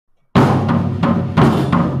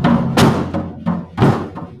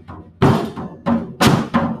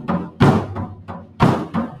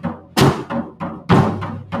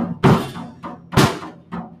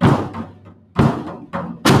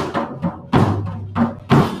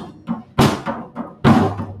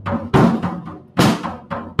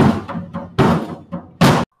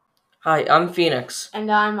Hi, I'm Phoenix,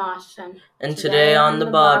 And I'm Austin. and today on the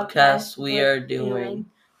podcast we are doing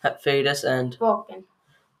Hephaestus and Vulcan.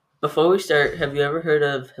 Before we start, have you ever heard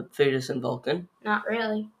of Hephaestus and Vulcan? Not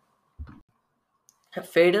really.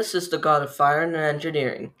 Hephaestus is the god of fire and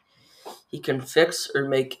engineering. He can fix or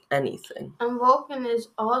make anything. And Vulcan is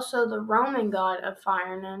also the Roman god of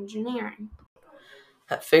fire and engineering.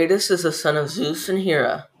 Hephaestus is the son of Zeus and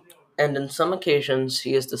Hera, and on some occasions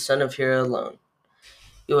he is the son of Hera alone.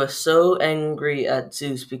 He was so angry at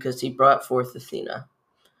Zeus because he brought forth Athena.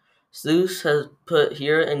 Zeus has put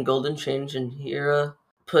Hera in golden chains, and Hera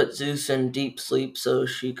put Zeus in deep sleep so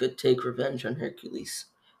she could take revenge on Hercules.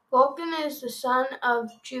 Vulcan is the son of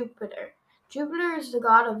Jupiter. Jupiter is the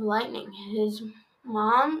god of lightning. His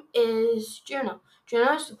mom is Juno.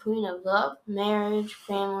 Juno is the queen of love, marriage,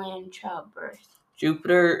 family, and childbirth.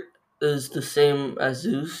 Jupiter is the same as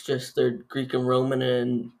Zeus, just they're Greek and Roman,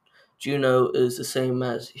 and Juno is the same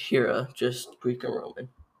as Hera, just Greek and Roman.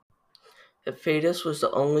 Hephaestus was the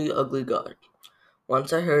only ugly god.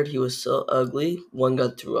 Once I heard he was so ugly, one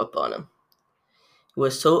god threw up on him. He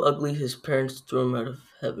was so ugly his parents threw him out of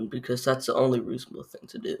heaven because that's the only reasonable thing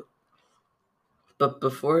to do. But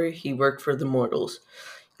before he worked for the mortals,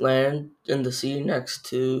 he landed in the sea next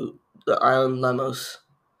to the island Lemnos.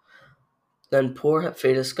 Then poor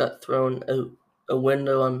Hephaestus got thrown out a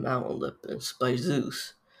window on Mount Olympus by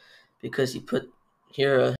Zeus because he put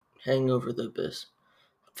Hera hanging over the abyss.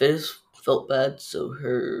 Hephaestus felt bad, so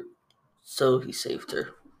he saved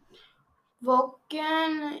her.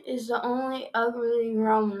 Vulcan is the only ugly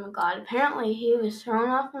Roman god. Apparently, he was thrown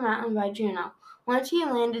off a mountain by Juno. Once he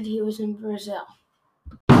landed, he was in Brazil.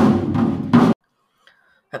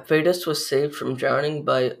 Hephaestus was saved from drowning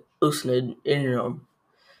by Usnid in Rome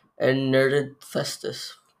and nerded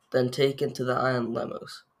Festus, then taken to the island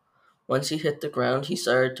Lemnos. Once he hit the ground, he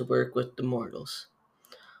started to work with the mortals.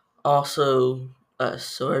 Also,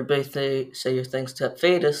 so everybody say your thanks to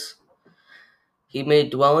Hephaestus. He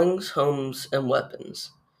made dwellings, homes, and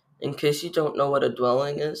weapons. In case you don't know what a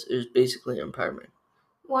dwelling is, it is basically an apartment.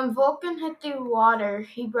 When Vulcan hit the water,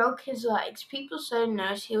 he broke his legs. People said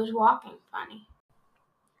noticed he was walking funny.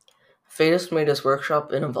 Hephaestus made his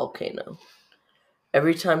workshop in a volcano.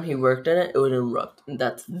 Every time he worked in it, it would erupt, and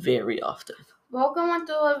that's very often. Vulcan went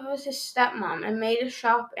to live with his stepmom and made a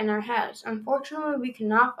shop in her house. Unfortunately, we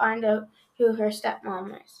cannot find out who her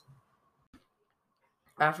stepmom is.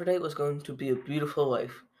 Aphrodite was going to be a beautiful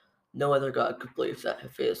wife. No other god could believe that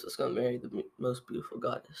Hephaestus was going to marry the most beautiful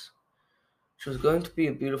goddess. She was going to be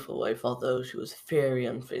a beautiful wife, although she was very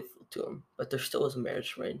unfaithful to him, but there still was a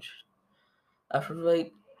marriage arranged.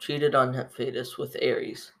 Aphrodite cheated on Hephaestus with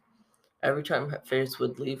Ares. Every time Hephaestus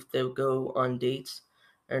would leave, they would go on dates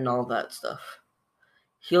and all that stuff.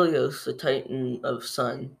 Helios, the titan of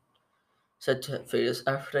sun, said to Hephaestus,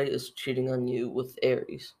 Aphrodite is cheating on you with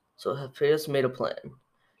Ares. So Hephaestus made a plan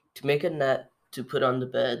to make a net to put on the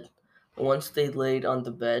bed. And once they laid on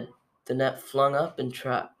the bed, the net flung up and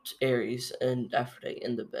trapped Ares and Aphrodite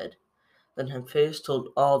in the bed. Then Hephaestus told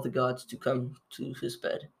all the gods to come to his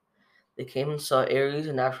bed. They came and saw Ares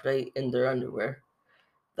and Aphrodite in their underwear.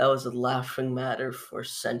 That was a laughing matter for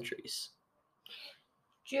centuries.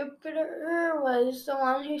 Jupiter was the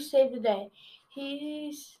one who saved the day.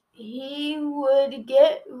 He would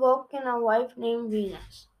get Vulcan a wife named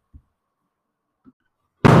Venus.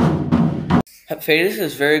 Hephaestus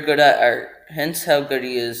is very good at art, hence how good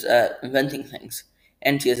he is at inventing things.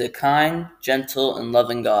 And he is a kind, gentle, and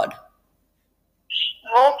loving god.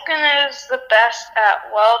 Vulcan is the best at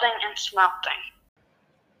welding and smelting.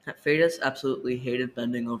 Hephaestus absolutely hated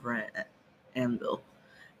bending over an anvil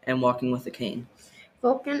and walking with a cane.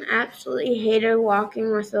 Vulcan absolutely hated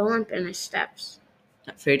walking with a limp in his steps.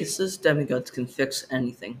 Hephaestus' demigods can fix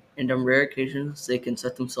anything, and on rare occasions they can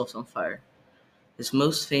set themselves on fire. His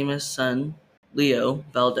most famous son, Leo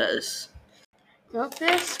Valdez.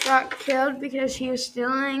 Delphus got killed because he was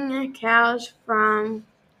stealing cows from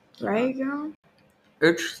Rhaegon.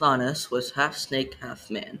 Eratosthenes was half snake, half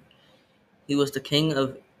man. He was the king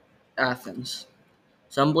of Athens.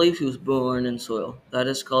 Some believe he was born in soil. That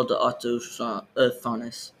is called the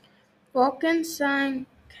Autochthonous. Vulcan's son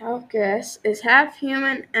Calchas is half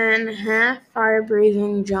human and half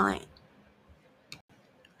fire-breathing giant.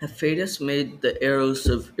 Hephaestus made the arrows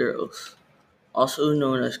of Eros, also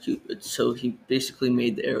known as Cupid, so he basically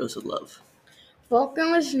made the arrows of love.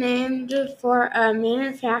 Vulcan was named for a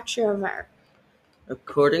manufacturer of art.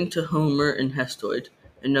 According to Homer and Hesiod,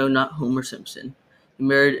 and no, not Homer Simpson, he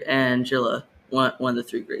married Angela, one of the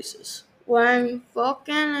three Graces. When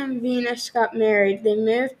Vulcan and Venus got married, they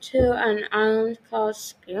moved to an island called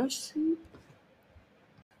Sicily.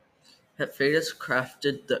 Hephaestus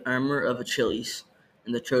crafted the armor of Achilles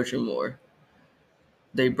in the Trojan War.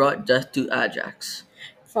 They brought death to Ajax.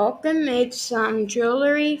 Vulcan made some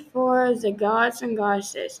jewelry for the gods and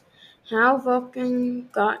goddesses. How Vulcan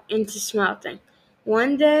got into smelting.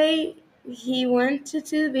 One day he went to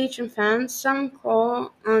the beach and found some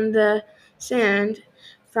coal on the sand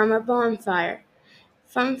from a bonfire.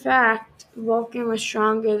 Fun fact, Vulcan was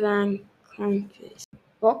stronger than Cronus.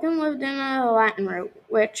 Vulcan lived in a Latin root,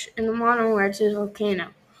 which in the modern words is volcano.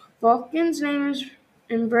 Vulcan's name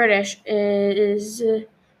in British is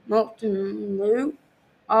Molten Lute.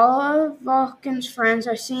 All of Vulcan's friends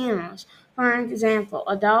are sea animals. For example,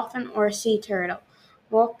 a dolphin or a sea turtle.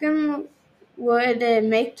 Vulcan would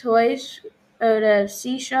make toys out of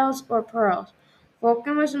seashells or pearls.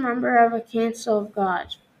 Vulcan was a member of a council of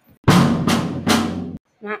gods.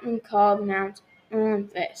 Mountain called Mount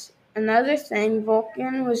Olympus. Another thing,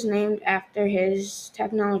 Vulcan was named after his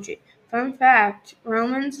technology. Fun fact,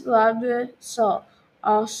 Romans loved salt,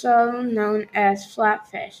 also known as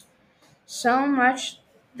flatfish, so much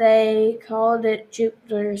they called it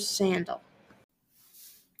Jupiter's sandal.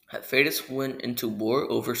 Hephaestus went into war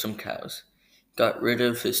over some cows, got rid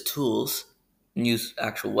of his tools, and used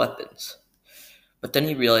actual weapons. But then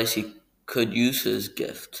he realized he could use his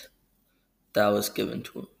gift that was given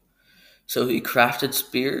to him. So he crafted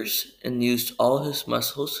spears and used all his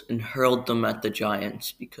muscles and hurled them at the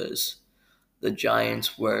giants because the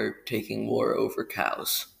giants were taking war over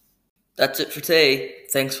cows. That's it for today.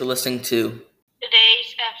 Thanks for listening to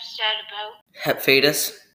Today's episode about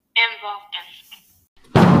Hephaestus